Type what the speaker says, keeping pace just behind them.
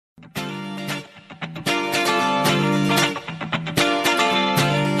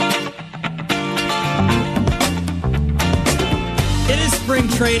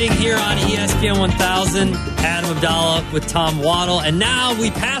Trading here on ESPN 1000. Adam Abdallah with Tom Waddle. And now we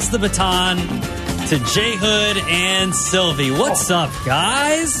pass the baton to Jay Hood and Sylvie. What's up,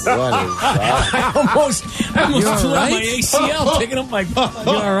 guys? I almost blew right? my ACL picking up my... You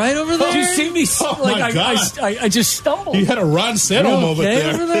all right over there? Did you see me? I just stumbled. You had a Ron Santom over okay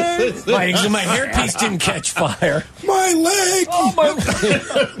there. over there? My hairpiece didn't catch fire. My leg. Oh, my leg.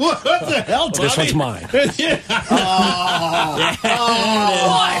 What the hell, Tommy? This one's mine.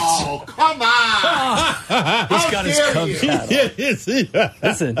 Oh, come on. He's got his cub paddle.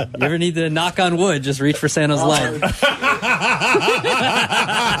 Listen, you ever need to knock on wood, just reach for Santa's leg.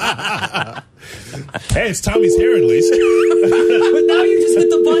 Hey, it's Tommy's hair at least. But now you just hit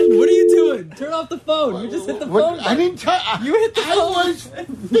the button. What are you doing? Turn off the phone. You just hit the phone. I didn't tell You hit the phone. I was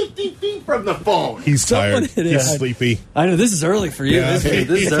 50 feet from the phone. He's tired. hit it. He's sleepy. I know, this is early for you. Yeah. This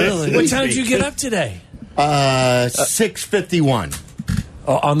is early. What time did you get up today? 6:51.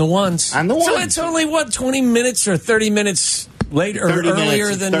 On the ones. On the So ones. it's only, 20 minutes or 30 minutes later or 30 earlier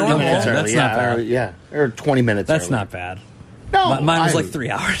minutes, than 30 normal? minutes early. That's not bad. Yeah, or 20 minutes That's early. not bad. No, Mine was like 3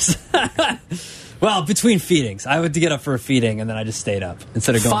 hours. Well, between feedings. I would get up for a feeding, and then I just stayed up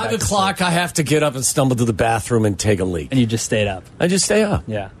instead of going 5 back to o'clock, sleep. I have to get up and stumble to the bathroom and take a leak. And you just stayed up. I just stay up.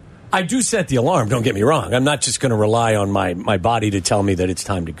 Yeah. I do set the alarm, don't get me wrong. I'm not just going to rely on my body to tell me that it's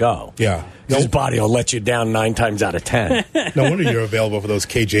time to go. Yeah. His body will let you down 9 times out of 10. No wonder you're available for those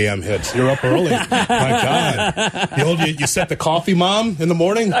KJM hits. You're up early. My God. The old, you set the coffee, Mom, in the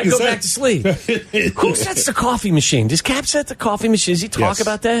morning? I go back to sleep. Who sets the coffee machine? Does Cap set the coffee machine? Does he talk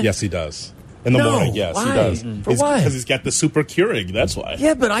about that? Yes, he does. In the No, morning, yes, why? he does. For what? Because he's got the super Keurig, that's why.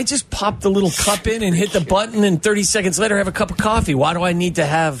 Yeah, but I just pop the little cup in and hit the button, and 30 seconds later have a cup of coffee. Why do I need to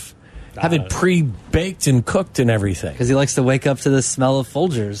have it pre-baked and cooked and everything? Because he likes to wake up to the smell of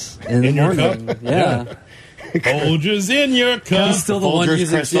Folgers in the your morning. cup? Yeah. Folgers in your cup. He's still the one Folgers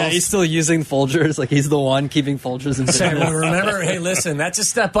using. crystals. Yeah, he's still using Folgers. Like he's the one keeping Folgers in. Say, well, remember, hey, listen, that's a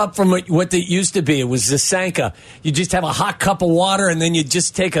step up from what it used to be. It was the Sanka. You just have a hot cup of water, and then you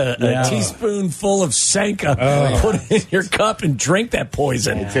just take a teaspoonful of Sanka, put it in your cup, and drink that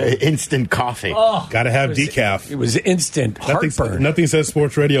poison. It's instant coffee. Oh, Got to have decaf. it was instant heartburn. Nothing says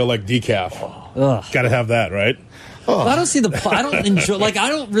sports radio like decaf. Got to have that, right? Well, I don't see the. I don't enjoy. Like I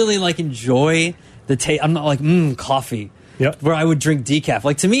don't really enjoy the taste. I'm not like coffee. Yep. Where I would drink decaf.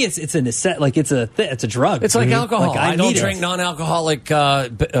 Like to me, it's a it's a drug. It's like alcohol. Like, I don't need it. drink non-alcoholic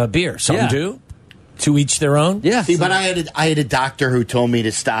beer. Some Yeah. do. To each their own. Yeah. See, but I had a doctor who told me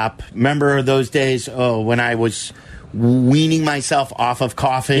to stop. Remember those days when I was weaning myself off of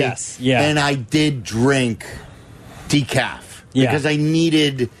coffee? Yes, yeah. And I did drink decaf because I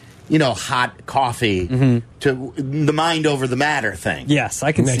needed, hot coffee to the mind over the matter thing. Yes,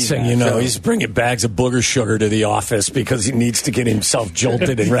 I can Next see thing that. you know, he's bringing bags of booger sugar to the office because he needs to get himself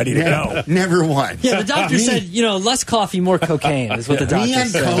jolted and ready to go. Never once. Yeah, the doctor said, less coffee, more cocaine is what the doctor Me and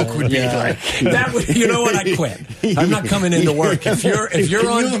said. Coke would be like. That would, you know what? I quit. I'm not coming into work. If you're Can you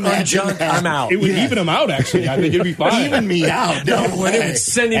on imagine junk, that? I'm out. It would even him out, actually. I think it'd be fine. Even me out. No When it way. would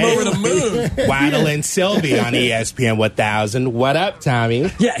send him over the moon. Waddle and Sylvie on ESPN 1000. What up,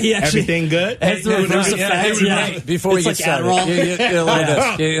 Tommy? Yeah, he actually Everything good? has the reverse effect. Yeah. Before It's you like get started, Adderall. you get a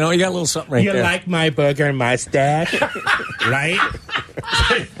little bit. You got a little something right You there. like my burger mustache? Right?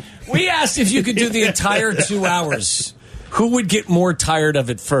 We asked if you could do the entire 2 hours. Who would get more tired of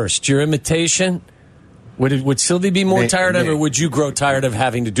it first? Your imitation? Would Sylvie be more tired of it, or would you grow tired of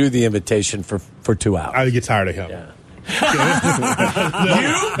having to do the imitation for 2 hours? I would get tired of him. Yeah.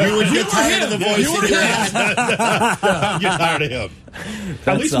 You would get tired of the voice in your head. I get tired of him.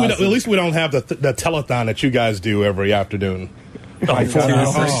 At least we don't have the telethon that you guys do every afternoon. Like 4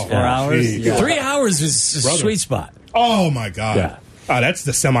 hours. 4 hours. geez. Yeah. 3 hours is a sweet spot. Oh, my God. Yeah. That's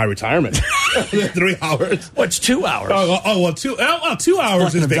the semi-retirement. 3 hours. What's 2 hours? Well, 2 hours is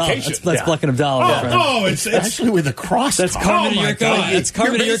Plucking of dollars. vacation. That's plucking of dollars. friend. It's Actually, with a cross. That's Carmen my Yurko. God. It's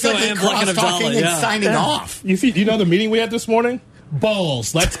Carmen You're Yurko basically and plucking of cross-talking dollars. and Yeah. signing off. You know the meeting we had this morning?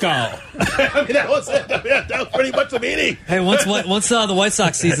 Balls. Let's go. I mean, that was it. That was pretty much the meeting. Hey, once the White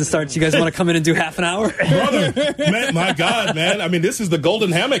Sox season starts, you guys want to come in and do half an hour? Brother, man, my God, man. I mean, this is the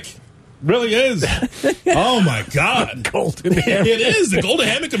golden hammock. Really is. Oh, my God. Golden hammock. It is the golden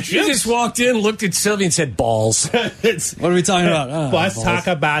hammock of You chips. just walked in, looked at Sylvie, and said, balls. It's, What are we talking about? Oh, let's balls. talk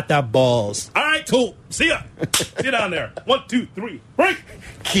about the balls. All right, cool. See ya. See you down there. 1, 2, 3, break.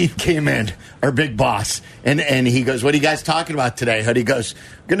 Keith came in, our big boss, and he goes, "What are you guys talking about today?" Hood, he goes,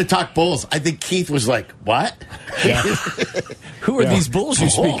 "Going to talk Bulls." I think Keith was like, "What?" Yeah. Who are these bulls you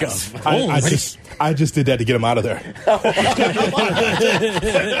speak of? I just did that to get him out of there.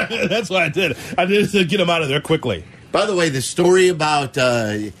 That's what I did. I did it to get him out of there quickly. By the way, the story about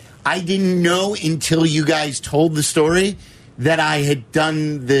I didn't know until you guys told the story that I had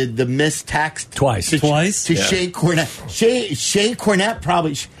done the missed text twice to Shea Cornette. Shea Cornette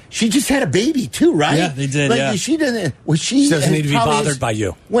probably she just had a baby too, right? Yeah, they did. Yeah. She doesn't. Well, she doesn't need to be bothered by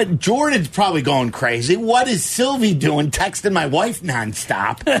you. What Jordan's probably going crazy. What is Sylvie doing? Texting my wife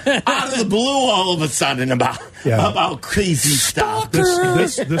nonstop out of the blue all of a sudden about crazy stuff.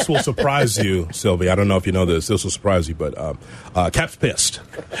 This will surprise you, Sylvie. I don't know if you know this. This will surprise you, but Cap's pissed.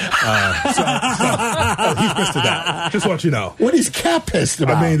 He's pissed at that. Just want you to know. What is Cap pissed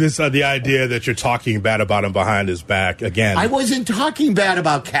about? I mean, this the idea that you're talking bad about him behind his back again. I wasn't talking bad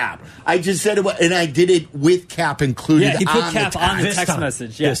about Cap. I just said it, and I did it with Cap included. Yeah, he put on Cap on the text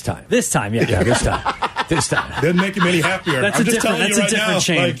message. Yeah. This time. This time. This time. Didn't make him any happier. That's I'm a just different- telling you that's a right different now,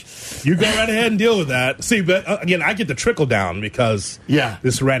 change. like, you go right ahead and deal with that. See, but again, I get the trickle down because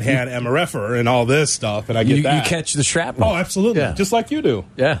this red hand MRFer and all this stuff, and I get that. You catch the shrapnel. Oh, absolutely. Yeah. Just like you do.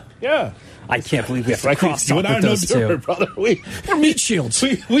 Yeah. Yeah. I can't believe we have to Like cross you talk and I with are no those different, two. brother. We're meat shields.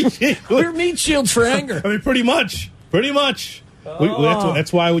 We're meat shields for anger. I mean, pretty much. Pretty much.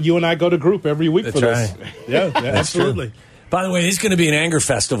 That's why you and I go to group every week for this. right. Yeah, absolutely. True. By the way, there's going to be an anger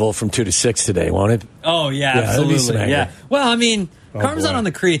festival from 2 to 6 today, won't it? Oh, yeah, there'll be some absolutely. anger. Yeah. Well, I mean, Carm's not boy. on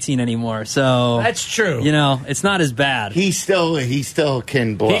the creatine anymore, so That's true. You know, it's not as bad. He still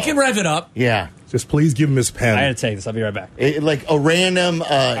can blow. He can rev it up. Yeah. Just please give him his pen. I got to take this. I'll be right back. Like a random.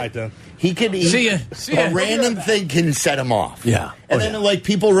 done. He could. See ya. A random thing can set him off. Yeah. And then, like,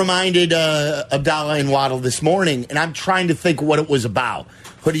 people reminded Abdallah and Waddle this morning, and I'm trying to think what it was about.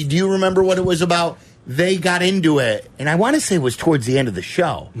 Hoodie, do you remember what it was about? They got into it, and I want to say it was towards the end of the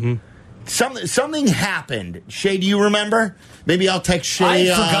show. Mm-hmm. Something happened. Shay, do you remember? Maybe I'll text Shay I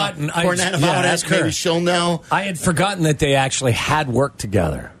had forgotten. Cornette about it. Ask her. Maybe she'll know. I had forgotten that they actually had worked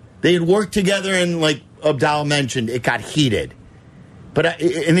together. They had worked together, and like Abdallah mentioned, it got heated. But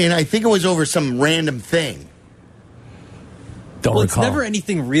I think it was over some random thing. Don't Well, recall. it's never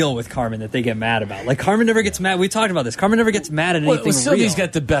anything real with Carmen that they get mad about. Like, Carmen never gets mad. We talked about this. Carmen never gets mad at anything Sylvie's real.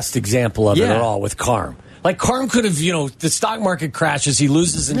 got the best example of it Yeah. at all with Carm. Like, Carm could have, the stock market crashes, he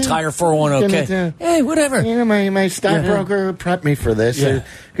loses his entire 401k. Hey, whatever. You know, my stockbroker prepped me for this. Yeah. There's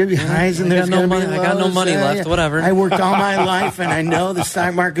going to be highs and there's going to be lows. I got no money left, whatever. I worked all my life, and I know the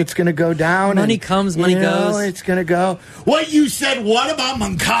stock market's going to go down. Money and, comes, money goes. It's going to go. What, you said what about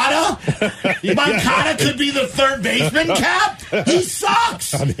Moncada? Moncada could be the third baseman, Cap? He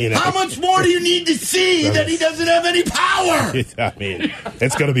sucks. I mean, how much more do you need to see that he doesn't have any power? I mean,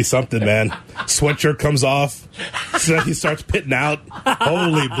 it's going to be something, man. Sweatshirt comes off. So he starts pitting out.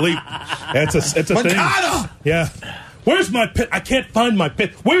 Holy bleep. It's a Moncada! thing. Yeah. Where's my pen? I can't find my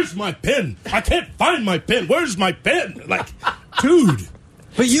pen. Where's my pen? I can't find my pen. Where's my pen? Like, dude.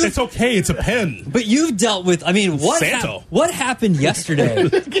 But It's okay. It's a pen. But you've dealt with, I mean, Santo. what happened yesterday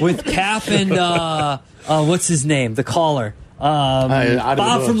with Cap and, what's his name? The caller.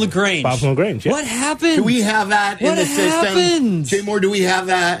 Bob from LaGrange. Bob from LaGrange, yeah. What happened? Do we have that in What the system? happened? Jay Moore, do we have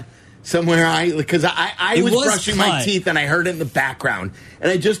that somewhere? Because I It was was brushing my cut. teeth and I heard it in the background.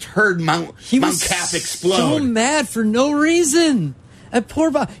 And I just heard Mount Cap explode. so mad for no reason. That poor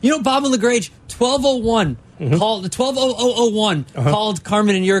Bob. You know, Bob and LaGrange, 1201. Called 120001 called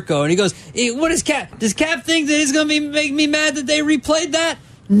Carmen and Yurko, and he goes, hey, "What is Cap? Does Cap think that he's going to make me mad that they replayed that?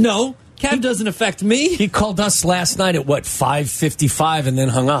 No, Cap doesn't affect me." He called us last night at, 5:55 and then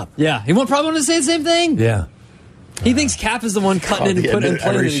hung up. Yeah, he won't probably want to say the same thing. Yeah. He thinks Cap is the one cutting in and the putting end and of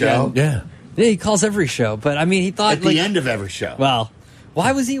playing every it show? again. Yeah. Yeah, he calls every show, but I mean, he thought At the end of every show. Well,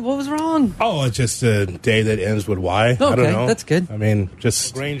 why was he? What was wrong? Oh, it's just a day that ends with Y. I don't Okay, know. that's good. I mean,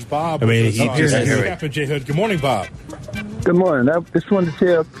 just Range Bob. I mean, he Here's just it. Captain J Hood. Good morning, Bob. Good morning. I just wanted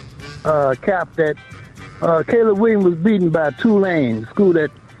to tell Cap that Caleb Williams was beaten by Tulane, school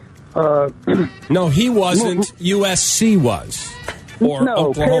that. No, he wasn't. USC was. Or No,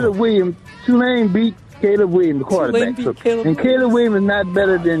 Oklahoma. Caleb Williams. Tulane beat Caleb Williams, the quarterback. beat Caleb and Caleb Williams is not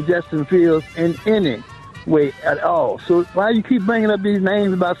better than Justin Fields in any way at all. So why you keep bringing up these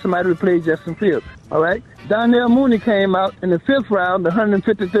names about somebody who played Justin Fields? All right? Donnell Mooney came out in the 5th round, the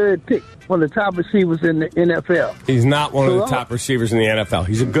 153rd pick, one of the top receivers in the NFL. He's not one of the So, top receivers in the NFL.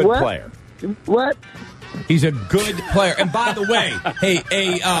 He's a good What? player. What? He's a good player. And by the way,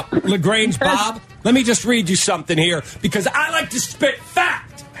 LaGrange Bob, let me just read you something here because I like to spit fact.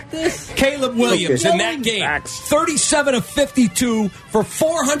 Caleb Williams in that game, 37 of 52 for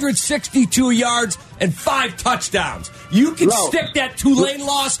 462 yards and 5 touchdowns. You can No. stick that Tulane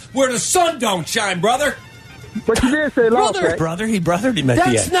loss where the sun don't shine, brother. But you did say lost, right? Brother, he brothered him at the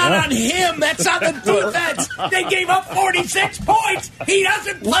end. That's not on him. That's on the defense. They gave up 46 points. He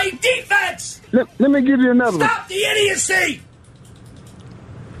doesn't play defense. Let me give you another one. Stop the idiocy.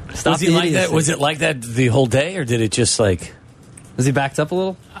 Stop Was he the like that? idiocy. Was it like that the whole day, or did it just like? Was he backed up a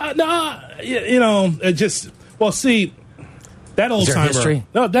little? It just. Well, see, that old there timer. history?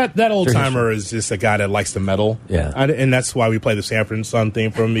 No, that old Is there timer is just a guy that likes to meddle. Yeah. And that's why we play the Sanford and Son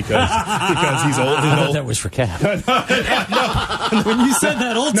theme for him because he's old. I thought that was for Cap. When you said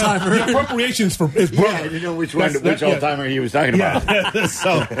that old timer. The appropriations for his brother. Yeah, I didn't know which old timer he was talking about.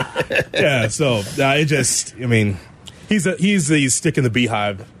 So it just. I mean, he's the stick in the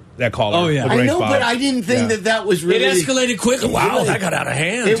beehive. That caller. Oh, yeah. I know, but I didn't think that was really. It escalated quickly. Wow, that got out of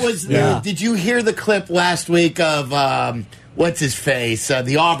hand. It was. Did you hear the clip last week of what's his face,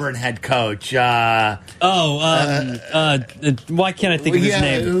 the Auburn head coach? Why can't I think of his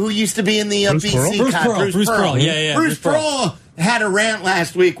name? Who used to be in the Bruce Pearl? BC? Bruce Pearl. Yeah. Bruce Pearl had a rant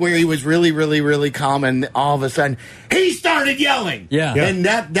last week where he was really, really, really calm, and all of a sudden he started yelling. Yeah. And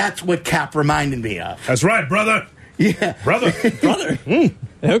that's what Cap reminded me of. That's right, brother. Yeah, Brother.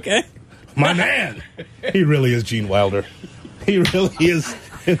 Okay. My man. He really is Gene Wilder. He really is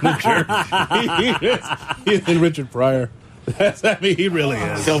in the church. He's in Richard Pryor. He really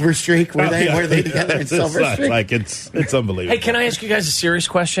is. Silver Streak. Were they together in Silver Streak? Like it's unbelievable. Hey, can I ask you guys a serious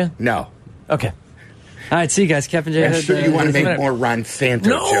question? No. Okay. All right, see you guys. Captain J. I'm sure you want to make more Ron Santo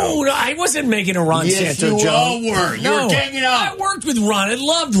jokes. No, I wasn't making a Ron Yes, Santo you joke. all were. You were ganging up. I worked with Ron. I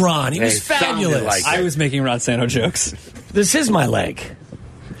loved Ron. He was They sounded fabulous. like I was making Ron Santo jokes. This is my leg.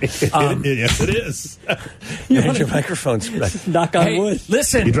 Yes, it is. And your microphone's Knock on wood. You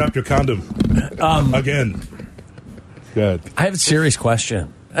Listen, dropped your condom again. Good. I have a serious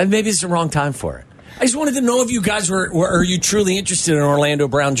question. And maybe it's the wrong time for it. I just wanted to know if you guys are you truly interested in Orlando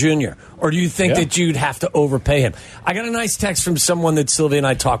Brown Jr., or do you think that you'd have to overpay him? I got a nice text from someone that Sylvia and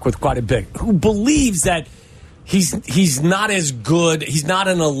I talk with quite a bit, who believes that he's not as good. He's not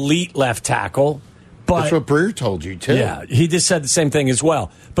an elite left tackle. But, That's what Breer told you, too. yeah, he just said the same thing as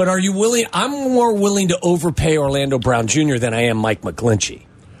well. But are you willing? I'm more willing to overpay Orlando Brown Jr. than I am Mike McGlinchey.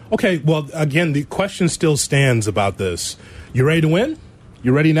 Okay, well, again, the question still stands about this. You ready to win?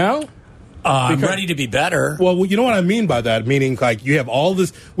 You ready now? I'm ready to be better. Well, you know what I mean by that? Meaning, like, you have all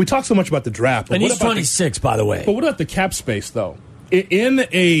this. We talk so much about the draft. But And what he's about 26, by the way. But what about the cap space, though? In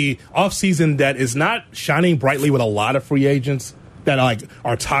a offseason that is not shining brightly with a lot of free agents that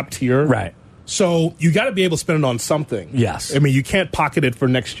are top tier. Right. So you got to be able to spend it on something. Yes. I mean, you can't pocket it for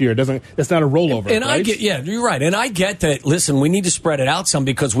next year. That's not a rollover. And right? I get, you're right. And I get that, listen, we need to spread it out some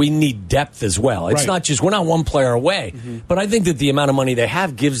because we need depth as well. It's Right. not just, we're not one player away. Mm-hmm. But I think that the amount of money they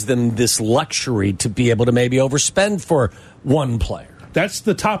have gives them this luxury to be able to maybe overspend for one player. That's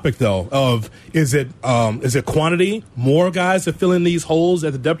the topic, though, of is it quantity, more guys that fill in these holes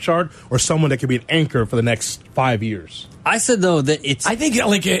at the depth chart, or someone that can be an anchor for the next 5 years? I said, though, that it's... I think,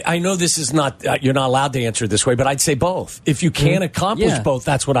 I know this is not, you're not allowed to answer it this way, but I'd say both. If you can accomplish both,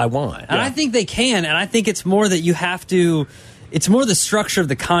 that's what I want. And I think they can, and I think it's more that you have to... It's more the structure of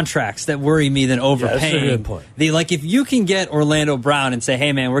the contracts that worry me than overpaying. that's a good point. If you can get Orlando Brown and say,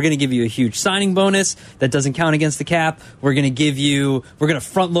 hey, man, we're going to give you a huge signing bonus that doesn't count against the cap. We're going to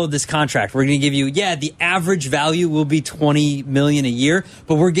front load this contract. We're going to give you, the average value will be $20 million a year,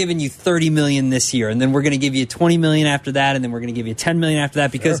 but we're giving you $30 million this year. And then we're going to give you $20 million after that. And then we're going to give you $10 million after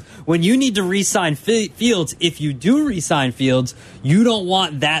that. Because when you need to re-sign Fields, if you do re-sign Fields, you don't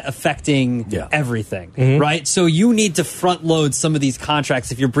want that affecting everything, right? So you need to front load some of these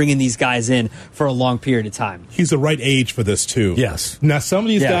contracts if you're bringing these guys in for a long period of time. He's the right age for this, too. Yes. Now, some of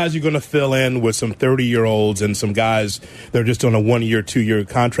these guys you're going to fill in with some 30-year-olds and some guys that are just on a 1-year, 2-year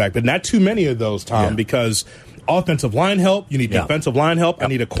contract. But not too many of those, Tom, because offensive line help, you need defensive line help. I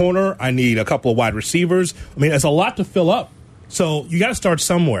need a corner. I need a couple of wide receivers. I mean, it's a lot to fill up. So you got to start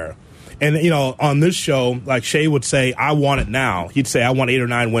somewhere. And, on this show, like Shea would say, I want it now. He'd say, I want 8 or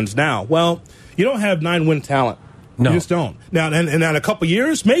 9 wins now. Well, you don't have 9-win talent. No. You just don't. Now, and in a couple of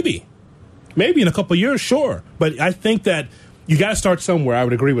years, maybe. Maybe in a couple of years, sure. But I think that you got to start somewhere. I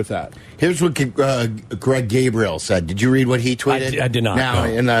would agree with that. Here's what Greg Gabriel said. Did you read what he tweeted? I did not. Now,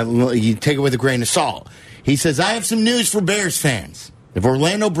 No. and you take it with a grain of salt. He says, I have some news for Bears fans. If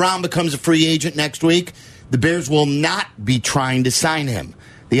Orlando Brown becomes a free agent next week, the Bears will not be trying to sign him.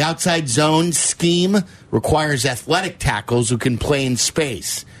 The outside zone scheme requires athletic tackles who can play in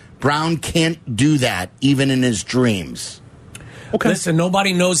space. Brown can't do that, even in his dreams. Okay. Listen,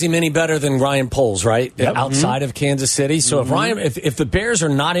 nobody knows him any better than Ryan Poles, right? Yep. Outside of Kansas City. So if the Bears are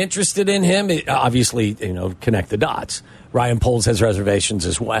not interested in him, obviously, connect the dots. Ryan Poles has reservations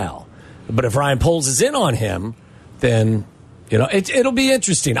as well. But if Ryan Poles is in on him, then it'll be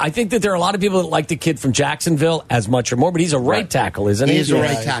interesting. I think that there are a lot of people that like the kid from Jacksonville as much or more, but he's a right tackle, isn't he? He's a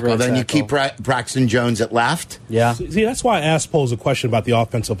right tackle. Then you keep Braxton Jones at left. Yeah. See, that's why I asked Poles a question about the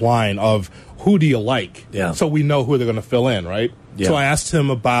offensive line of who do you like? Yeah. So we know who they're going to fill in, right? Yeah. So I asked him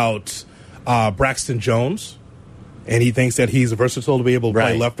about Braxton Jones, and he thinks that he's versatile to be able to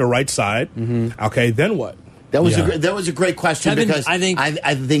play left or right side. Okay, then what? That was a great question because I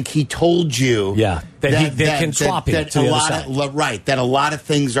think he told you that they can swap him to the other side. That a lot of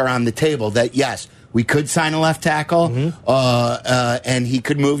things are on the table. That yes, we could sign a left tackle, and he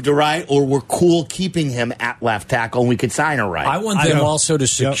could move to right, or we're cool keeping him at left tackle and we could sign a right. I want them also to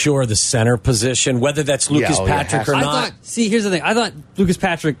secure the center position, whether that's Lucas Patrick or not. Here's the thing. I thought Lucas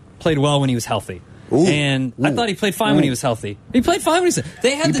Patrick played well when he was healthy. I thought he played fine when he was healthy. He played fine when he was healthy.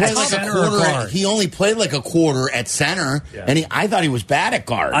 They had He only played like a quarter at center, and I thought he was bad at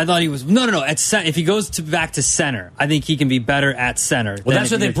guard. I thought he was no. At if he goes back to center, I think he can be better at center. Well,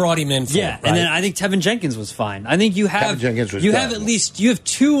 that's what they brought him in for. Yeah, and then I think Tevin Jenkins was fine. I think you have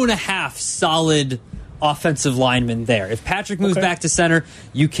 2.5 solid offensive linemen there. If Patrick moves back to center,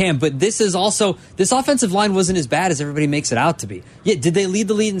 you can. But this offensive line wasn't as bad as everybody makes it out to be. Yeah, did they lead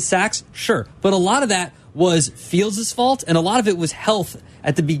the lead in sacks? Sure. But a lot of that was Fields' fault, and a lot of it was health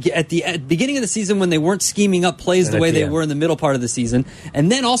at the beginning of the season when they weren't scheming up plays the way they were in the middle part of the season.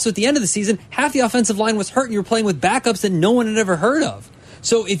 And then also at the end of the season, half the offensive line was hurt, and you were playing with backups that no one had ever heard of.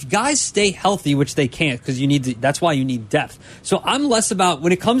 So if guys stay healthy, which they can't because that's why you need depth. So I'm less about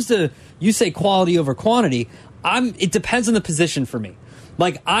when it comes to, you say quality over quantity, it depends on the position for me.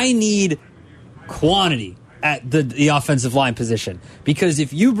 Like I need quantity at the offensive line position because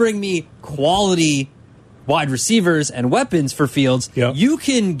if you bring me quality wide receivers and weapons for Fields, you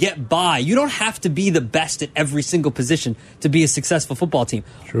can get by. You don't have to be the best at every single position to be a successful football team.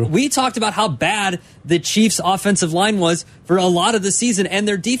 True. We talked about how bad the Chiefs' offensive line was for a lot of the season and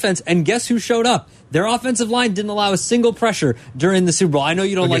their defense, and guess who showed up? Their offensive line didn't allow a single pressure during the Super Bowl. I know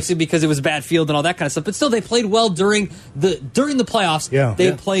you don't like it because it was a bad field and all that kind of stuff, but still they played well during the playoffs.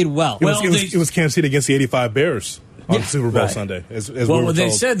 They played well. It was Kansas City against the 85 Bears. On Super Bowl Sunday. They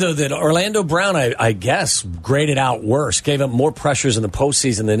said, though, that Orlando Brown, I guess, graded out worse, gave up more pressures in the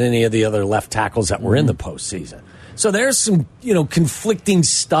postseason than any of the other left tackles that were in the postseason. So there's some, conflicting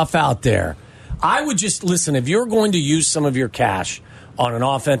stuff out there. I would just, listen, if you're going to use some of your cash on an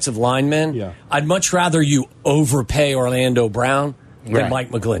offensive lineman, I'd much rather you overpay Orlando Brown than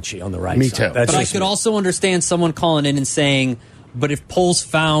Mike McGlinchey on the right side. But I could also understand someone calling in and saying, but if Poles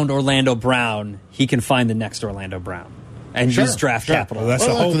found Orlando Brown, he can find the next Orlando Brown and use draft capital.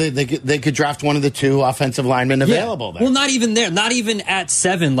 They could draft one of the two offensive linemen available there. Well, not even there. Not even at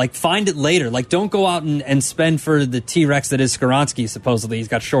 7. Like, find it later. Like, don't go out and spend for the T-Rex that is Skoronski, supposedly. He's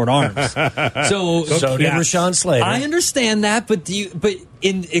got short arms. so did Rashawn Slater. I understand that, but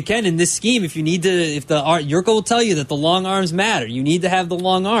in this scheme, Yurko will tell you that the long arms matter. You need to have the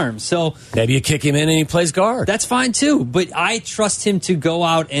long arms. So maybe you kick him in and he plays guard. That's fine too. But I trust him to go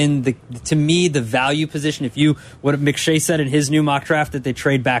out and to me the value position. What McShay said in his new mock draft that they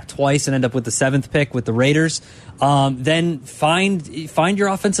trade back twice and end up with the 7th pick with the Raiders. Then find your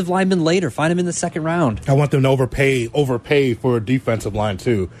offensive lineman later. Find him in the second round. I want them to overpay for a defensive line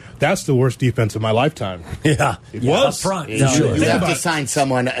too. That's the worst defense of my lifetime. Yeah, it was up front. You have to sign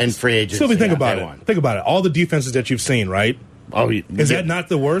someone in free agency. Sylvie, think about it. All the defenses that you've seen, right? Is that not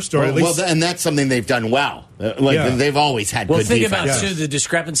the worst, or at least? Well, and that's something they've done well. They've always had good defense. Well, think about too the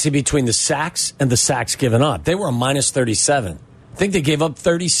discrepancy between the sacks and the sacks given up. They were a minus 37. I think they gave up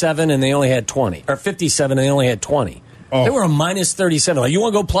 37 and they only had 20, or 57 and they only had 20. They were a minus 37. Like, you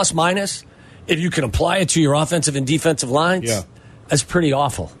want to go plus minus? If you can apply it to your offensive and defensive lines, that's pretty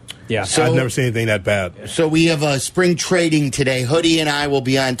awful. Yeah, so, I've never seen anything that bad. So we have spring trading today. Hoodie and I will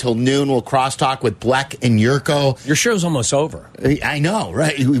be on until noon. We'll crosstalk with Bleck and Yurko. Your show's almost over. I know,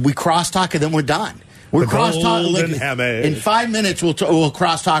 right? We crosstalk and then we're done. We're crosstalk in 5 minutes. We'll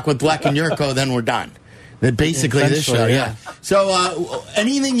crosstalk with Bleck and Yurko. Then we're done. Basically, this show. Yeah. So,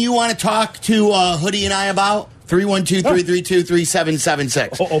 anything you want to talk to Hoodie and I about?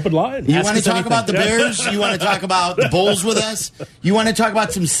 312-332-3776. Open line. You want to talk about the Bears? You want to talk about the Bulls with us? You want to talk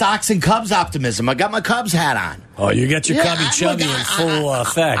about some Sox and Cubs optimism? I got my Cubs hat on. Oh, you got your Cubby Chubby in full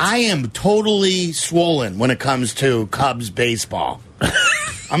effect. I am totally swollen when it comes to Cubs baseball.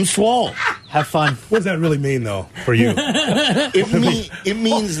 I'm swole. Have fun. What does that really mean, though, for you? It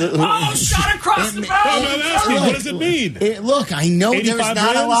means that. Oh, shot across the bow! I'm asking, what does it mean? Look, I know there's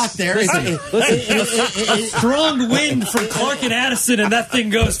not a lot there. Strong wind from Clark and Addison, and that thing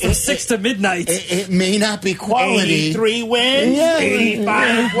goes from 6 to midnight. It may not be quality. 83 wins, Yeah.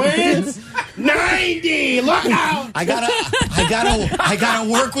 85 wins, 90. Look out! I gotta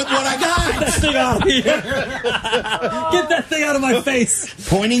work with what I got. Get that thing out of here. Get that thing out of my face.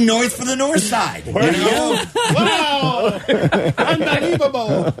 Pointing north for the north side. You know? Wow!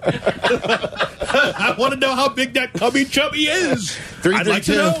 Unbelievable! I want to know how big that cubby chubby is. I'd like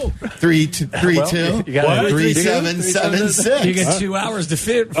to know. 3-2. You got 3776. You get 2 hours to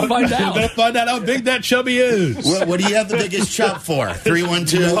find out. Better find out how big that chubby is. What do you have the biggest chub for?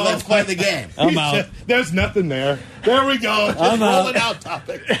 3-1-2. Let's play the game. I'm out. There's nothing there. There we go. Just rolling out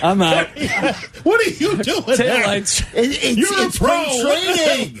topic. I'm out. What are you doing there? Taillights. You're a It's pro. spring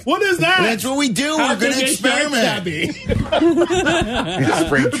training. What is that? That's what we do. How We're going to big is that experiment. chubby? It's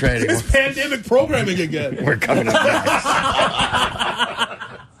spring training. It's pandemic programming again. We're coming up next.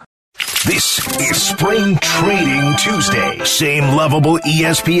 This is Spring Trading Tuesday. Same lovable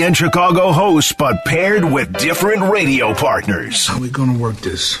ESPN Chicago hosts, but paired with different radio partners. How are we gonna work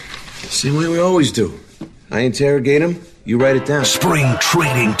this? Same way we always do. I interrogate him, you write it down. Spring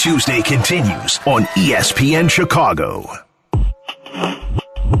Trading Tuesday continues on ESPN Chicago.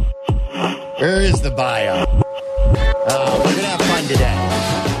 Where is the bio? We're going to have fun today.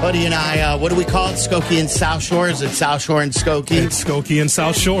 Buddy and I, what do we call it? Skokie and South Shore? Is it South Shore and Skokie? It's Skokie and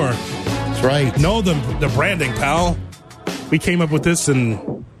South Shore. That's right. No, the branding, pal. We came up with this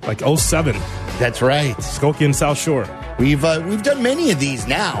in like 07. That's right. Skokie and South Shore. We've done many of these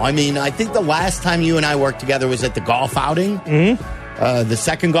now. I mean, I think the last time you and I worked together was at the golf outing. Mm-hmm. The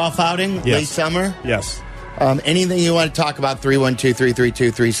second golf outing, late summer. Yes. Anything you want to talk about,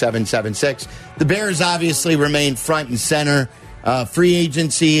 312-332-3776. The Bears obviously remain front and center. Free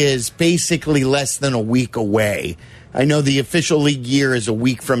agency is basically less than a week away. I know the official league year is a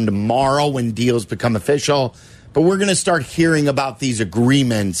week from tomorrow when deals become official, but we're going to start hearing about these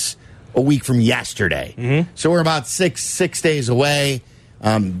agreements a week from yesterday. Mm-hmm. So we're about six days away.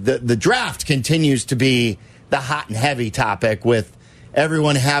 The draft continues to be the hot and heavy topic with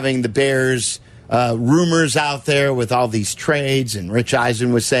everyone having the Bears rumors out there with all these trades. And Rich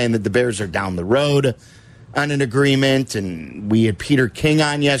Eisen was saying that the Bears are down the road on an agreement. And we had Peter King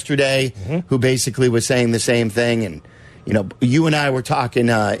on yesterday, who basically was saying the same thing. And, you know, you and I were talking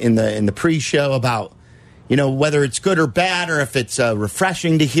in the pre-show about, you know, whether it's good or bad or if it's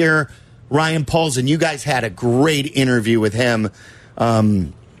refreshing to hear Ryan Poles. And you guys had a great interview with him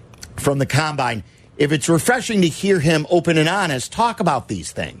from the Combine. If it's refreshing to hear him open and honest talk about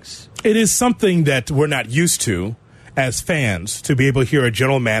these things. It is something that we're not used to as fans, to be able to hear a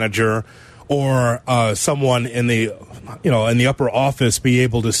general manager or someone in the upper office be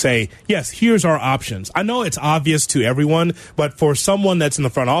able to say, yes, here's our options. I know it's obvious to everyone, but for someone that's in the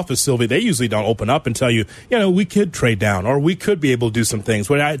front office, Sylvie, they usually don't open up and tell you, you know, we could trade down or we could be able to do some things.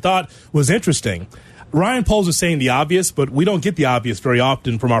 What I thought was interesting, Ryan Poles is saying the obvious, but we don't get the obvious very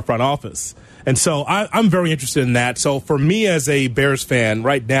often from our front office. And so I'm very interested in that. So for me as a Bears fan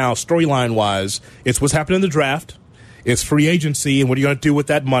right now, storyline-wise, it's what's happening in the draft. It's free agency and what are you going to do with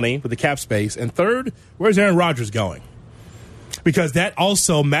that money, with the cap space. And third, where's Aaron Rodgers going? Because that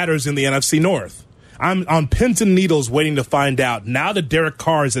also matters in the NFC North. I'm on pins and needles waiting to find out, now that Derek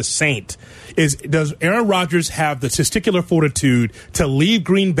Carr is a Saint, does Aaron Rodgers have the testicular fortitude to leave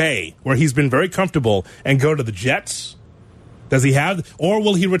Green Bay, where he's been very comfortable, and go to the Jets? Does he have, or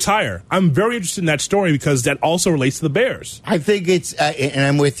will he retire? I'm very interested in that story because that also relates to the Bears. I think it's, and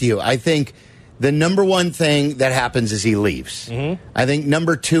I'm with you, I think the number one thing that happens is he leaves. Mm-hmm. I think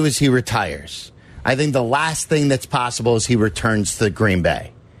number two is he retires. I think the last thing that's possible is he returns to Green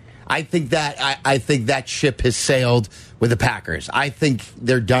Bay. I think that ship has sailed with the Packers. I think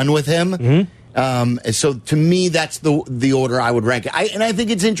they're done with him. Mm-hmm. So to me, that's the order I would rank it. And I think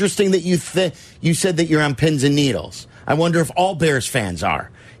it's interesting that you said that you're on pins and needles. I wonder if all Bears fans are.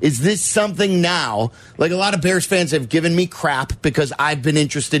 Is this something now? Like, a lot of Bears fans have given me crap because I've been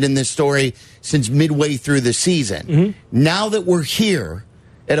interested in this story since midway through the season. Mm-hmm. Now that we're here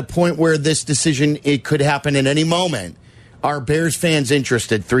at a point where this decision, it could happen at any moment, are Bears fans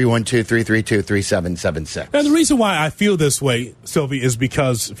interested? 312-332-3776. And the reason why I feel this way, Sylvie, is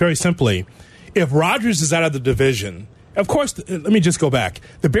because, very simply, if Rodgers is out of the division, of course, let me just go back.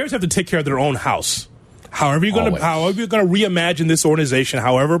 The Bears have to take care of their own house. However you're going to reimagine this organization,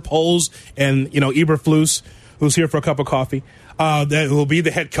 however Poles and Eberflus who's here for a cup of coffee, that will be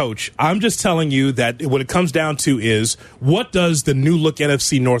the head coach. I'm just telling you that what it comes down to is, what does the new look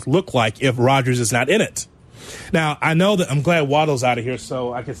NFC North look like if Rodgers is not in it? Now, I know that I'm glad Waddle's out of here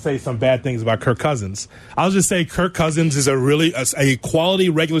so I can say some bad things about Kirk Cousins. I'll just say Kirk Cousins is a quality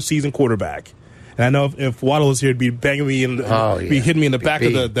regular season quarterback. And I know if Waddle was here, he'd be banging me be hitting me in the back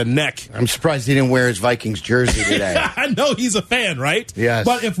of the neck. I'm surprised he didn't wear his Vikings jersey today. I know he's a fan, right? Yes.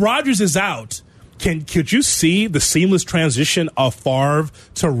 But if Rodgers is out, could you see the seamless transition of Favre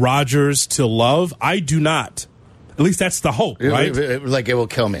to Rodgers to Love? I do not. At least that's the hope, right? It will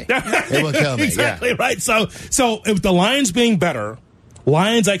kill me. It will kill me. Exactly, right. So if the Lions being better,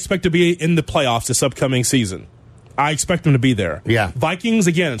 Lions I expect to be in the playoffs this upcoming season. I expect them to be there. Yeah. Vikings,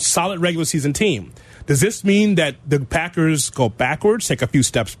 again, solid regular season team. Does this mean that the Packers go backwards, take a few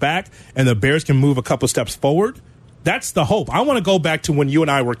steps back, and the Bears can move a couple steps forward? That's the hope. I want to go back to when you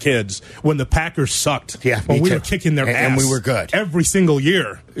and I were kids, when the Packers sucked. Yeah, when we were kicking their ass. And we were good. Every single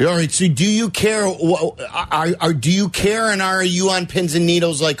year. All right, so do you care? Do you care, and are you on pins and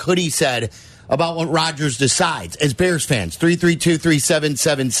needles, like Hoodie said, about what Rodgers decides? As Bears fans,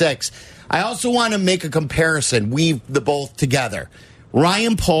 332-3776. I also want to make a comparison, weave the both together.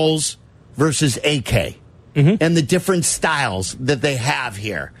 Ryan Poles versus AK, and the different styles that they have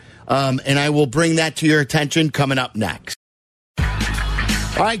here. And I will bring that to your attention coming up next. All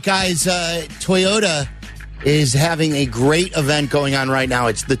right, guys, Toyota is having a great event going on right now.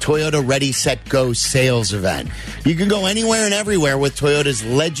 It's the Toyota Ready, Set, Go sales event. You can go anywhere and everywhere with Toyota's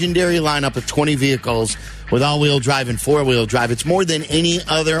legendary lineup of 20 vehicles with all-wheel drive and four-wheel drive. It's more than any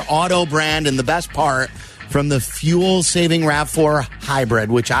other auto brand, and the best part, from the fuel-saving RAV4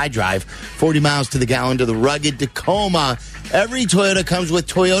 Hybrid, which I drive, 40 miles to the gallon, to the rugged Tacoma. Every Toyota comes with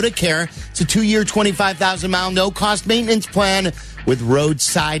Toyota Care. It's a 2-year, 25,000-mile, no-cost maintenance plan with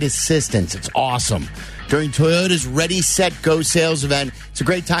roadside assistance. It's awesome. During Toyota's Ready, Set, Go sales event, it's a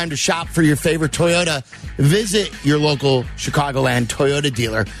great time to shop for your favorite Toyota. Visit your local Chicagoland Toyota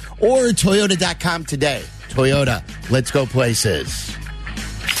dealer or Toyota.com today. Toyota, let's go places.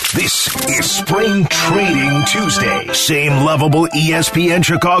 This is Spring Trading Tuesday. Same lovable ESPN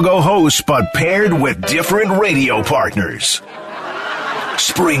Chicago hosts, but paired with different radio partners.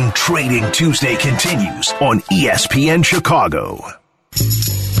 Spring Trading Tuesday continues on ESPN Chicago.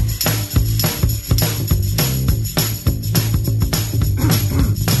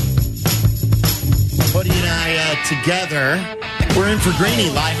 Buddy and I together, we're in for Greeny,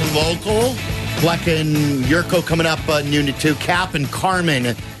 live and local. Bleck and Yurko coming up noon to 2. Cap and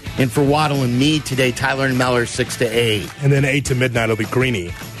Carmen in for Waddle and me today. Tyler and Meller 6 to 8. And then 8 to midnight will be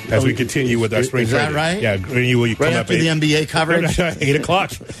Greeny as we continue with our spring trading. Is that right? Yeah, Greeny will come right up after the NBA coverage. 8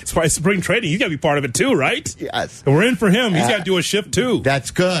 o'clock. It's probably spring trading. You got to be part of it too, right? Yes. And we're in for him. He's got to do a shift too. That's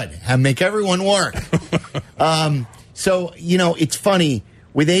good. And make everyone work. So, it's funny.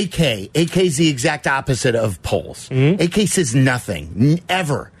 With AK's the exact opposite of Poles. AK says nothing.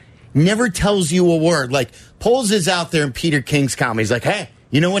 Ever. Never tells you a word. Like, Poles is out there in Peter King's column. He's like, hey,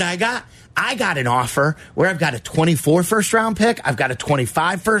 you know what I got? I got an offer where I've got a 24 first-round pick. I've got a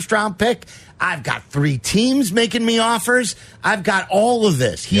 25 first-round pick. I've got 3 teams making me offers. I've got all of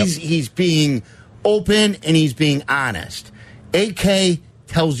this. He's being open and he's being honest. AK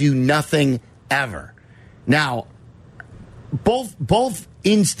tells you nothing ever. Now, both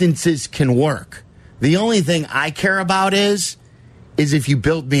instances can work. The only thing I care about is if you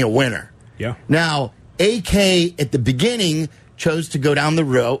build me a winner. Yeah. Now, AK at the beginning chose to go down the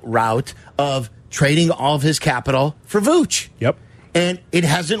route of trading all of his capital for Vooch. Yep. And it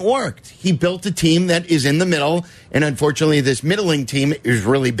hasn't worked. He built a team that is in the middle, and unfortunately this middling team is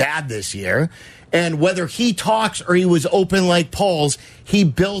really bad this year. And whether he talks or he was open like Poles, he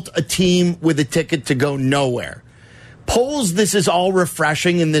built a team with a ticket to go nowhere. Poles, this is all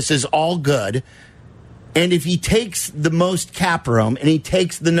refreshing and this is all good. And if he takes the most cap room and he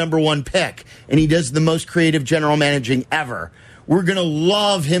takes the number 1 pick and he does the most creative general managing ever, we're going to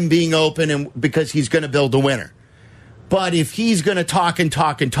love him being open and because he's going to build a winner. But if he's going to talk and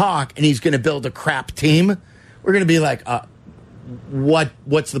he's going to build a crap team, we're going to be like,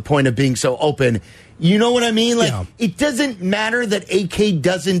 what's the point of being so open? You know what I mean? Like, It doesn't matter that AK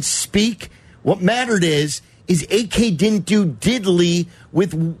doesn't speak. What mattered is AK didn't do diddly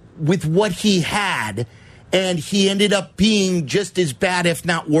with what he had, and he ended up being just as bad, if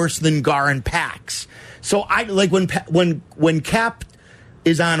not worse, than Gar and Pax. So I like when Cap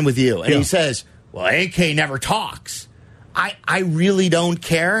is on with you and he says, "Well, AK never talks." I really don't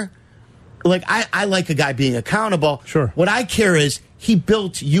care. Like I like a guy being accountable. Sure. What I care is he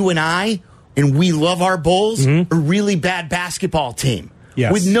built you and I, and we love our Bulls, a really bad basketball team.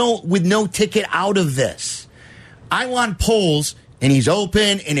 Yes. With no ticket out of this. I want Poles, and he's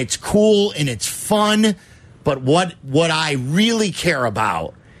open, and it's cool, and it's fun. But what I really care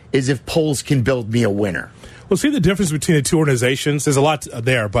about is if Poles can build me a winner. Well, see the difference between the two organizations? There's a lot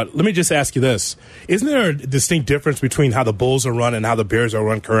there, but let me just ask you this. Isn't there a distinct difference between how the Bulls are run and how the Bears are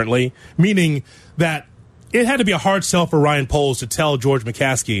run currently? Meaning that it had to be a hard sell for Ryan Poles to tell George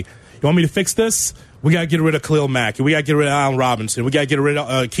McCaskey, you want me to fix this? We got to get rid of Khalil Mack. We got to get rid of Allen Robinson. We got to get rid of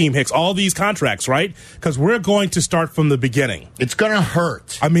Akeem Hicks. All these contracts, right? Because we're going to start from the beginning. It's going to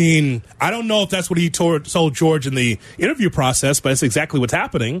hurt. I mean, I don't know if that's what he told George in the interview process, but it's exactly what's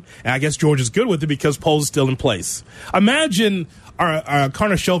happening. And I guess George is good with it because Poles is still in place. Imagine our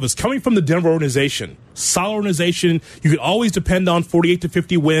Karnisovas coming from the Denver organization. Solid organization. You could always depend on 48 to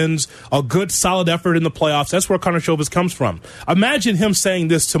 50 wins, a good, solid effort in the playoffs. That's where Karnisovas comes from. Imagine him saying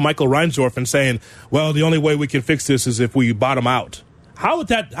this to Michael Reinsdorf and saying, well, the only way we can fix this is if we bottom out. How would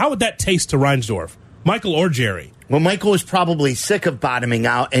that taste to Reinsdorf, Michael or Jerry? Well, Michael was probably sick of bottoming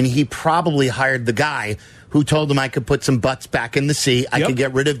out, and he probably hired the guy who told him I could put some butts back in the seat, I could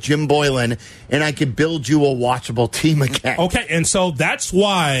get rid of Jim Boylan, and I could build you a watchable team again. Okay, and so that's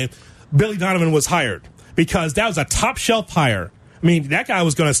why Billy Donovan was hired, because that was a top-shelf hire. I mean, that guy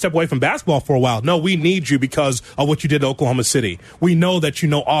was going to step away from basketball for a while. No, we need you because of what you did to Oklahoma City. We know that you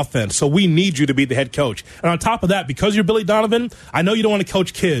know offense, so we need you to be the head coach. And on top of that, because you're Billy Donovan, I know you don't want to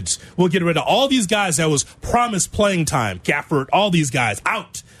coach kids. We'll get rid of all these guys that was promised playing time. Gafford, all these guys,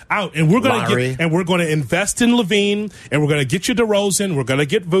 out. And we're going to invest in Levine, and we're going to get you DeRozan, we're going to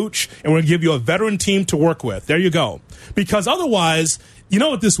get Vooch, and we're going to give you a veteran team to work with. There you go. Because otherwise, you know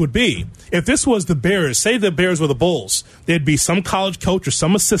what this would be? If this was the Bears, say the Bears were the Bulls, there'd be some college coach or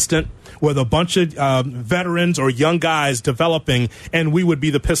some assistant with a bunch of veterans or young guys developing, and we would be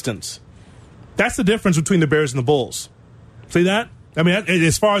the Pistons. That's the difference between the Bears and the Bulls. See that? I mean,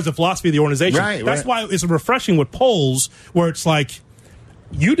 as far as the philosophy of the organization. That's why it's refreshing with Poles, where it's like,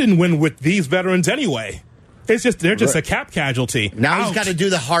 you didn't win with these veterans anyway. It's just they're just a cap casualty. Now he's got to do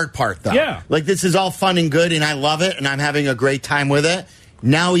the hard part, though. Yeah. Like, this is all fun and good, and I love it, and I'm having a great time with it.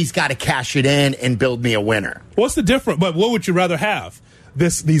 Now he's got to cash it in and build me a winner. What's the difference? But what would you rather have?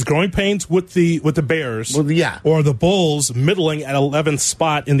 These growing pains with the Bears, or the Bulls middling at 11th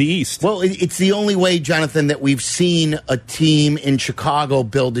spot in the East? Well, it's the only way, Jonathan, that we've seen a team in Chicago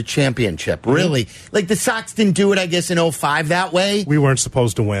build a championship. Really, like the Sox didn't do it, I guess, in 2005 that way. We weren't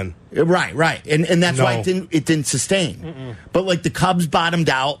supposed to win, right, and that's why it didn't sustain. But like the Cubs bottomed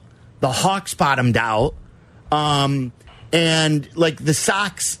out, the Hawks bottomed out, and like the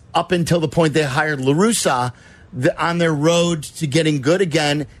Sox up until the point they hired La Russa. On their road to getting good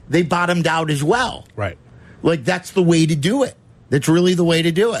again, they bottomed out as well. Right. Like, that's the way to do it. That's really the way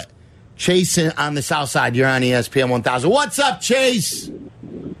to do it. Chase on the South Side, you're on ESPN 1000. What's up, Chase?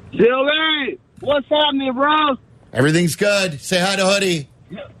 Silly, what's happening, bro? Everything's good. Say hi to Hoodie.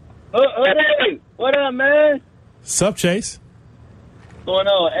 Hoodie, what up, man? What's up, Chase? What's going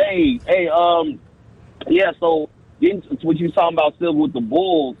on? Hey, yeah, so what you talking about still with the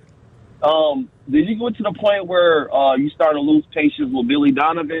Bulls, did you go to the point where you start to lose patience with Billy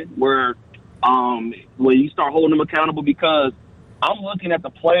Donovan, where you start holding him accountable? Because I'm looking at the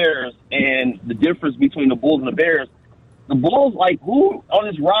players and the difference between the Bulls and the Bears. The Bulls, like, who on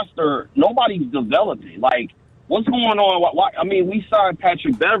this roster, nobody's developing. Like, what's going on? Why, I mean, we signed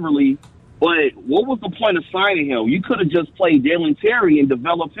Patrick Beverly, but what was the point of signing him? You could have just played Dalen Terry and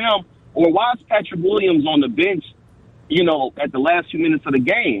developed him. Or why is Patrick Williams on the bench, at the last few minutes of the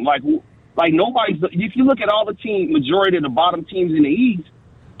game? Like nobody's. If you look at all the teams, majority of the bottom teams in the East,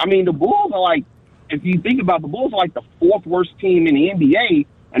 I mean, the Bulls are like, if you think about the Bulls, are like the fourth worst team in the NBA,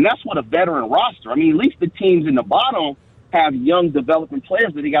 and that's with a veteran roster. I mean, at least the teams in the bottom have young developing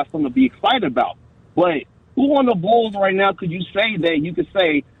players that they got something to be excited about. But who on the Bulls right now could you say that you could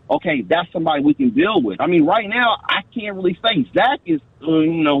say, okay, that's somebody we can deal with? I mean, right now, I can't really say. Zach is,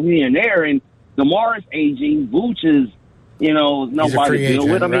 here and there, and DeMar is aging. Vooch is, nobody to deal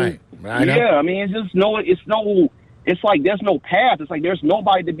with. I mean, I mean, it's just it's like there's no path. It's like there's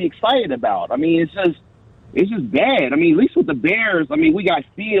nobody to be excited about. I mean, it's just bad. I mean, at least with the Bears, I mean, we got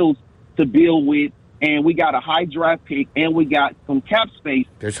Fields to build with, and we got a high draft pick, and we got some cap space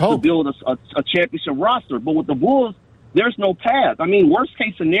to build a championship roster. But with the Bulls, there's no path. I mean,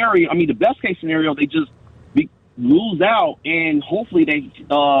 the best case scenario, they just lose out, and hopefully they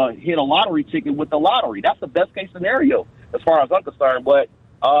hit a lottery ticket with the lottery. That's the best case scenario as far as I'm concerned. But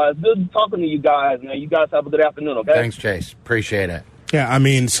it's good talking to you guys, man. You guys have a good afternoon, okay? Thanks, Chase. Appreciate it. Yeah, I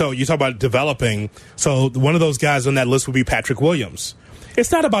mean, so you talk about developing. So one of those guys on that list would be Patrick Williams.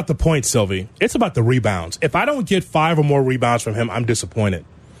 It's not about the points, Sylvie. It's about the rebounds. If I don't get 5 or more rebounds from him, I'm disappointed.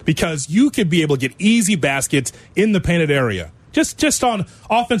 because you could be able to get easy baskets in the painted area, just on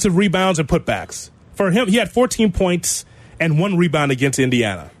offensive rebounds and putbacks. For him, he had 14 points and 1 rebound against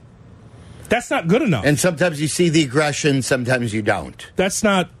Indiana. That's not good enough. And sometimes you see the aggression, sometimes you don't. That's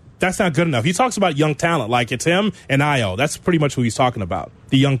not good enough. He talks about young talent, like it's him and Io. That's pretty much who he's talking about,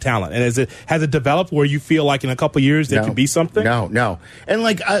 the young talent. And has it developed where you feel like in a couple of years there could be something? No. And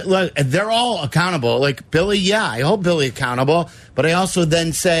look, they're all accountable. Like Billy, I hold Billy accountable. But I also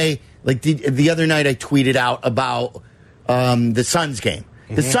then say, like the other night I tweeted out about the Suns game.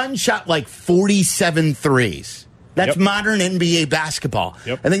 The Suns shot like 47 threes. That's modern NBA basketball.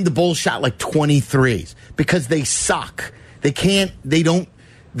 I think the Bulls shot like 23s because they suck.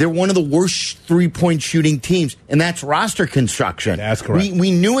 They're one of the worst three-point shooting teams, and that's roster construction. That's correct.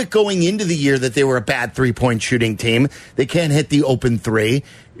 We knew it going into the year that they were a bad three-point shooting team. They can't hit the open three.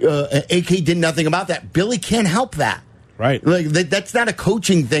 AK did nothing about that. Billy can't help that. Right. Like that's not a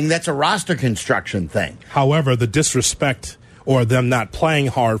coaching thing. That's a roster construction thing. However, the disrespect or them not playing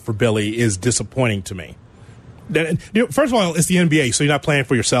hard for Billy is disappointing to me. First of all, it's the NBA, so you're not playing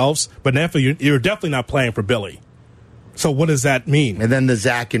for yourselves, but you're definitely not playing for Billy. So what does that mean? And then the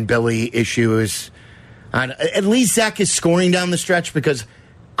Zach and Billy issue is, at least Zach is scoring down the stretch because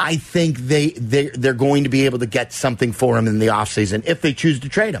I think they're going to be able to get something for him in the offseason if they choose to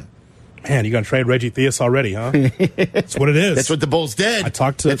trade him. Man, you're going to trade Reggie Theus already, huh? That's what it is. That's what the Bulls did.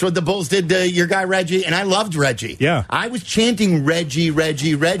 That's what the Bulls did to your guy Reggie, and I loved Reggie. Yeah. I was chanting Reggie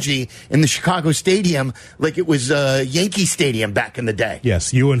in the Chicago Stadium like it was Yankee Stadium back in the day.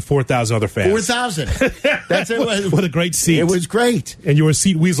 Yes, you and 4,000 other fans. 4,000. That's it. What a great seat. It was great. And you were a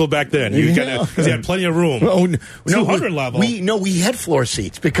seat weasel back then. Because you had plenty of room. Oh, no, 200 level. We had floor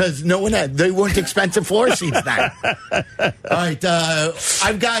seats because they weren't expensive floor seats then. All right,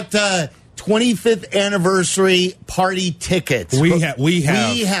 I've got 25th anniversary party tickets. We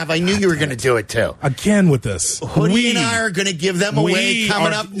have. I knew you were going to do it too. Again with this. Hoodie and I are going to give them away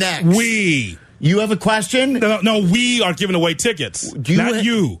coming up next. You have a question? No, we are giving away tickets. Not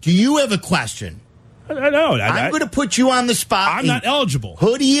you. Do you have a question? No. I'm going to put you on the spot. I'm not eligible.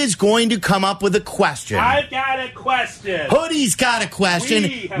 Hoodie is going to come up with a question. I've got a question. Hoodie's got a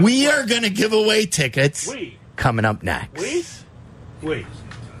question. We are going to give away tickets. Coming up next. We.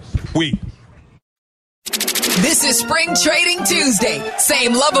 This is Spring Trading Tuesday.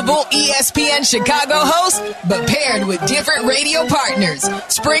 Same lovable ESPN Chicago host, but paired with different radio partners.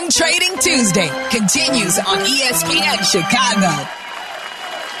 Spring Trading Tuesday continues on ESPN Chicago.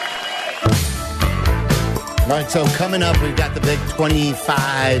 All right, so coming up, we've got the big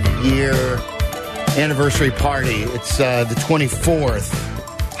 25-year anniversary party. It's the 24th.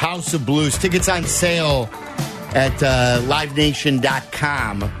 House of Blues. Tickets on sale at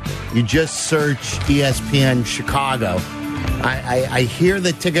livenation.com. You just search ESPN Chicago. I hear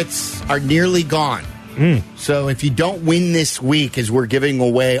the tickets are nearly gone. So if you don't win this week, as we're giving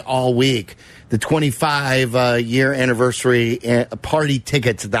away all week, the 25-year anniversary party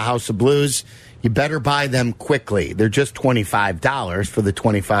tickets at the House of Blues, you better buy them quickly. They're just $25 for the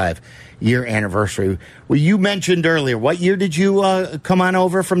 25-year anniversary. Well, you mentioned earlier, what year did you come on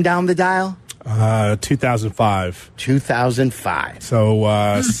over from down the dial? 2005. 2005.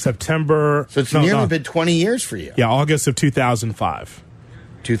 So September. So it's nearly been 20 years for you. Yeah, August of 2005.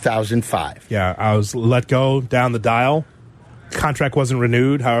 2005. Yeah, I was let go down the dial. Contract wasn't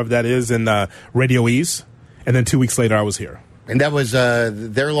renewed, however that is, in Radio Ease. And then 2 weeks later, I was here. And that was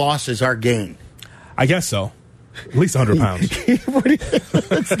their loss is our gain. I guess so. At least 100 pounds.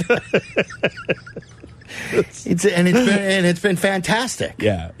 It's been fantastic.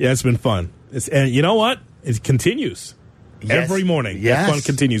 Yeah, it's been fun. And you know what? It continues every morning. Yes. The fun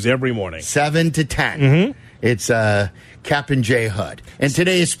continues every morning. 7 to 10. It's Captain J Hood. And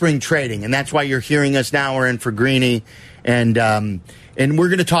today is spring trading, and that's why you're hearing us now. We're in for Greeny. And we're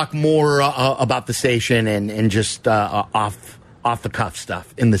going to talk more about the station and just off the cuff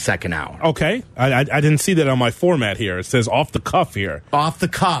stuff in the second hour. Okay. I didn't see that on my format here. It says off the cuff here. Off the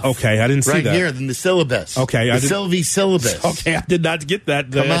cuff. Okay, I didn't see that. Right here in the syllabus. Okay. The Sylvie syllabus. Okay, I did not get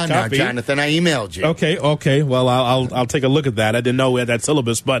that. Come on copy. now, Jonathan. I emailed you. Okay. Well, I'll take a look at that. I didn't know we had that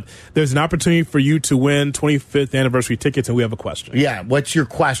syllabus, but there's an opportunity for you to win 25th anniversary tickets, and we have a question. Yeah, what's your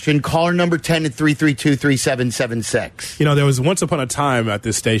question? Caller number 10 at 332-3776. You know, there was once upon a time at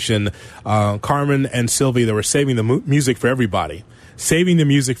this station, Carmen and Sylvie, they were saving the music for everybody. Saving the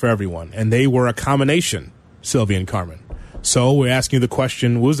music for everyone. And they were a combination, Sylvie and Carmen. So we're asking you the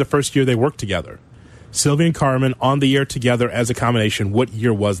question, what was the first year they worked together? Sylvie and Carmen on the air together as a combination. What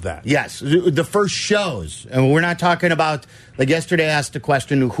year was that? Yes, the first shows. And we're not talking about, like yesterday I asked a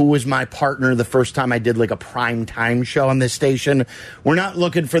question, who was my partner the first time I did like a prime time show on this station. We're not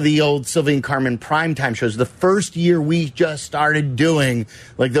looking for the old Sylvie and Carmen prime time shows. The first year we just started doing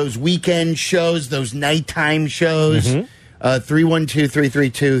like those weekend shows, those nighttime shows.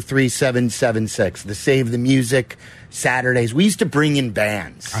 312-332-3776. The Save the Music Saturdays. We used to bring in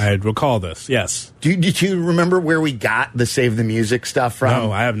bands. I recall this, yes. Did you remember where we got the Save the Music stuff from?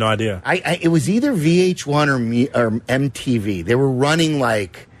 No, I have no idea. It was either VH1 or MTV. They were running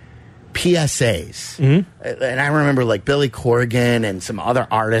like PSAs. And I remember like Billy Corrigan and some other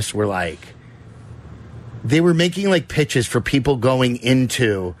artists were like, they were making like pitches for people going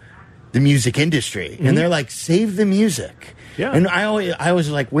into the music industry, and they're like, save the music. Yeah. And I was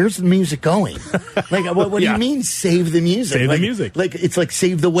like, where's the music going? Like, what do you mean save the music? Save the music. Like, it's like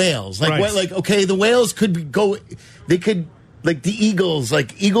save the whales. Like, what? Like, okay, the whales could go, they could, like the eagles,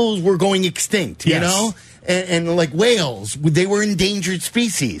 were going extinct, you know? And like whales, they were endangered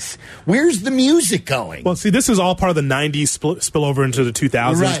species. Where's the music going? Well, see, this is all part of the 90s spill over into the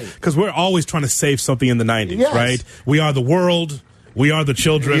 2000s. Right. Because we're always trying to save something in the 90s, right? We are the world. We are the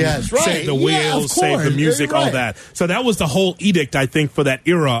children. Yes, right. Save the wheels, save the music, all that. So that was the whole edict, I think, for that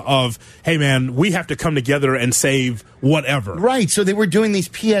era of, hey, man, we have to come together and save whatever. Right. So they were doing these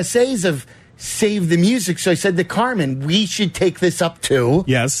PSAs of save the music. So I said to Carmen, we should take this up too.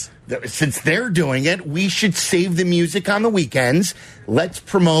 Yes. Since they're doing it, we should save the music on the weekends. Let's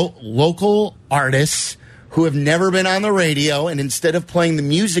promote local artists who have never been on the radio, and instead of playing the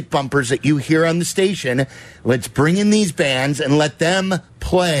music bumpers that you hear on the station, let's bring in these bands and let them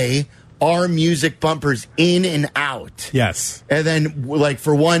play our music bumpers in and out. Yes. And then, like,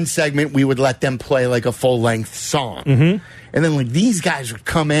 for one segment, we would let them play, like, a full-length song. And then, like, these guys would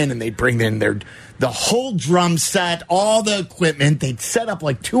come in and they'd bring in the whole drum set, all the equipment. They'd set up,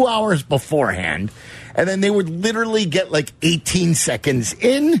 like, 2 hours beforehand. And then they would literally get like 18 seconds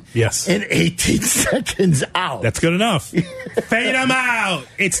in and 18 seconds out. That's good enough. Fade them out.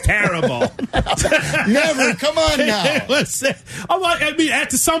 It's terrible. Never. Come on now. Listen, I mean,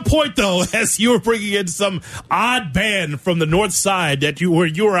 at some point, though, as you were bringing in some odd band from the north side where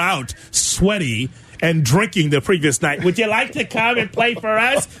you were out sweaty and drinking the previous night. Would you like to come and play for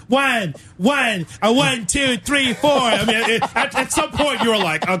us? 1, 2, 3, 4. I mean, at some point you were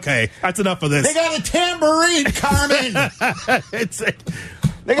like, okay, that's enough of this. They got a tambourine, Carmen.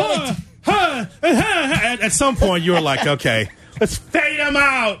 At some point you were like, okay, let's fade them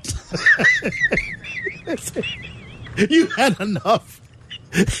out. You had enough.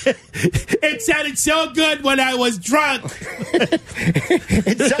 It sounded so good when I was drunk.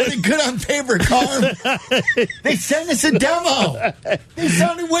 It sounded good on paper, Carm. They sent us a demo. They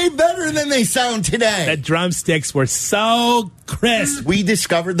sounded way better than they sound today. The drumsticks were so crisp. We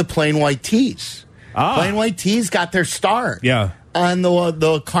discovered the Plain White Tees. Plain White Tees got their start on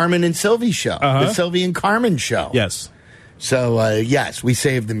the Carmen and Sylvie show, the Sylvie and Carmen show. Yes. So, yes, we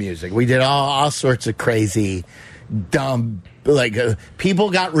saved the music. We did all sorts of crazy, dumb,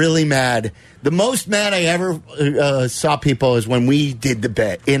 people got really mad. The most mad I ever saw people is when we did the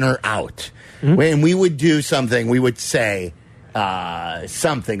bet, in or out. When we would do something, we would say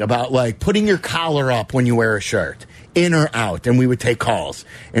something about, like, putting your collar up when you wear a shirt. In or out, and we would take calls,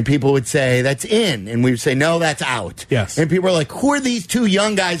 and people would say that's in, and we would say no, that's out. Yes, and people were like, "Who are these two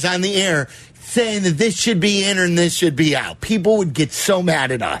young guys on the air saying that this should be in and this should be out?" People would get so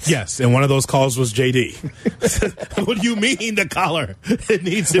mad at us. Yes, and one of those calls was JD. What do you mean the collar? It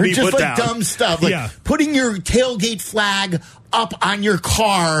needs to be just put like down. Dumb stuff, like putting your tailgate flag up on your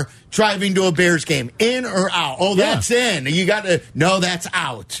car driving to a Bears game. In or out? Oh, that's in. You got to. No, that's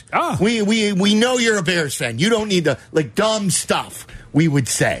out. We know you're a Bears fan. You don't need to, like, dumb stuff. We would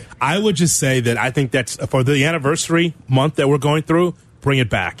say. I would just say that I think that's for the anniversary month that we're going through. Bring it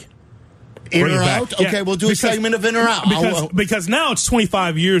back. In or out? Okay, we'll do a segment of in or out. Because now it's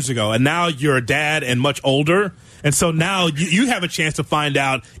 25 years ago, and now you're a dad and much older, and so now you have a chance to find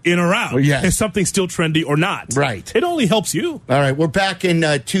out in or out. Is something still trendy or not? Right. It only helps you. All right, we're back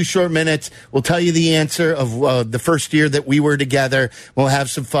in 2 short minutes. We'll tell you the answer of the first year that we were together. We'll have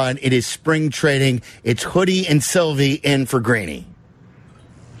some fun. It is spring trading. It's Hoodie and Sylvie in for Greeny.